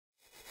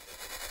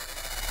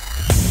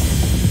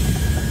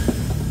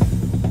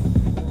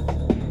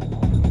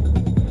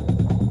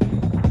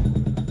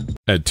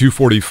At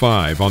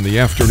 2:45 on the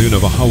afternoon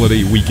of a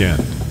holiday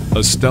weekend,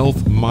 a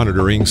stealth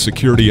monitoring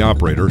security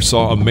operator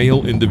saw a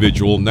male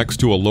individual next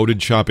to a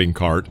loaded shopping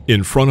cart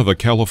in front of a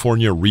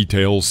California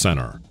retail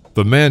center.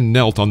 The man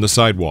knelt on the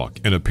sidewalk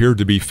and appeared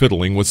to be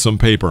fiddling with some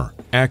paper,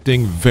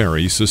 acting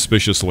very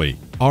suspiciously.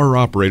 Our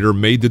operator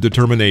made the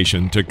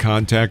determination to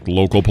contact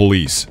local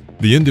police.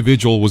 The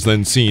individual was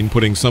then seen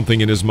putting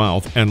something in his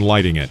mouth and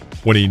lighting it.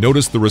 When he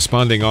noticed the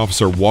responding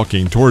officer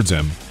walking towards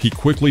him, he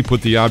quickly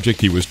put the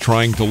object he was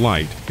trying to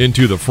light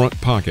into the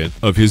front pocket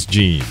of his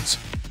jeans.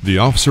 The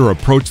officer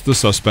approached the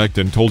suspect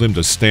and told him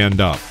to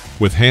stand up.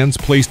 With hands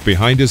placed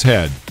behind his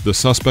head, the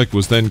suspect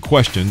was then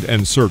questioned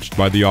and searched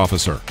by the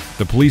officer.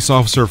 The police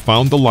officer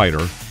found the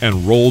lighter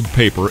and rolled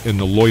paper in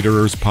the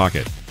loiterer's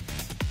pocket.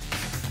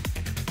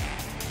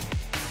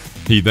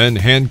 He then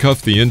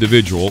handcuffed the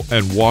individual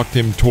and walked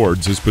him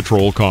towards his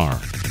patrol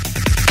car.